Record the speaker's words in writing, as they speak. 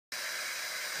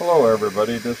Hello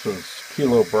everybody, this is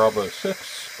Kilo Bravo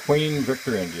 6, Queen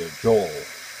Victor India, Joel.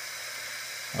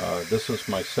 This is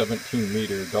my 17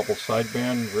 meter double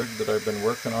sideband rig that I've been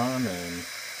working on, and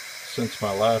since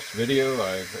my last video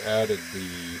I've added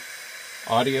the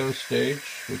audio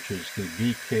stage, which is the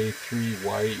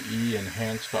VK3YE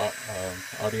enhanced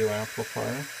audio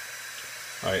amplifier.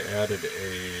 I added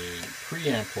a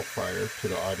preamplifier to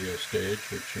the audio stage,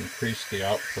 which increased the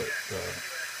output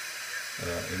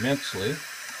immensely.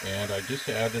 And I just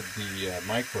added the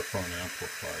microphone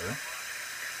amplifier.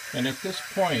 And at this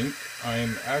point,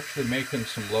 I'm actually making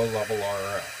some low-level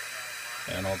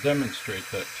RF. And I'll demonstrate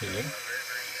that to you.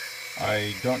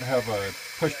 I don't have a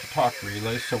push-to-talk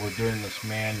relay, so we're doing this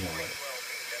manually.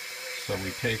 So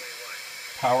we take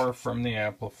power from the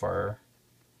amplifier,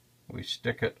 we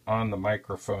stick it on the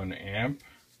microphone amp,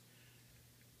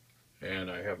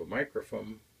 and I have a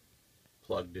microphone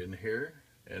plugged in here.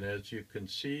 And as you can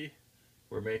see,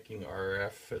 we're making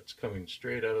RF. It's coming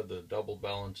straight out of the double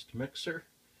balanced mixer,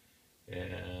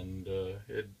 and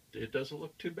it doesn't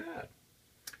look too bad.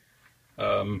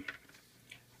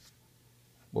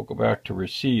 We'll go back to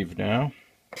receive now.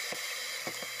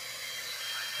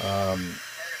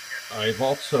 I've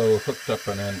also hooked up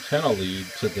an antenna lead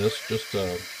to this, just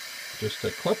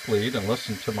a clip lead, and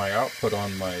listened to my output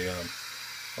on my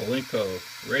Alinco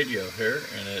radio here,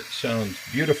 and it sounds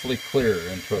beautifully clear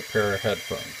into a pair of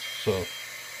headphones. So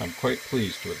I'm quite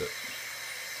pleased with it.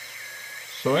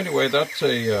 So anyway, that's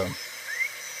an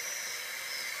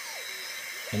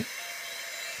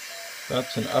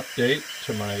update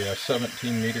to my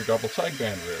 17 meter double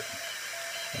sideband rig.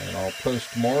 And I'll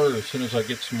post more as soon as I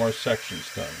get some more sections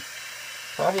done.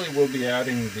 Probably will be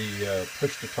adding the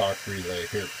push-to-talk relay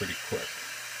here pretty quick.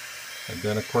 And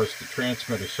then of course the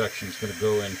transmitter section is going to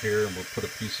go in here, and we'll put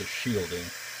a piece of shielding,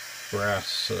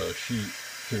 brass sheet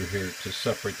through here to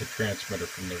separate the transmitter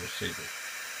from the receiver.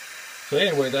 So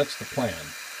anyway, that's the plan.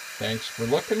 Thanks for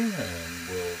looking, and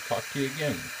we'll talk to you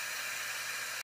again.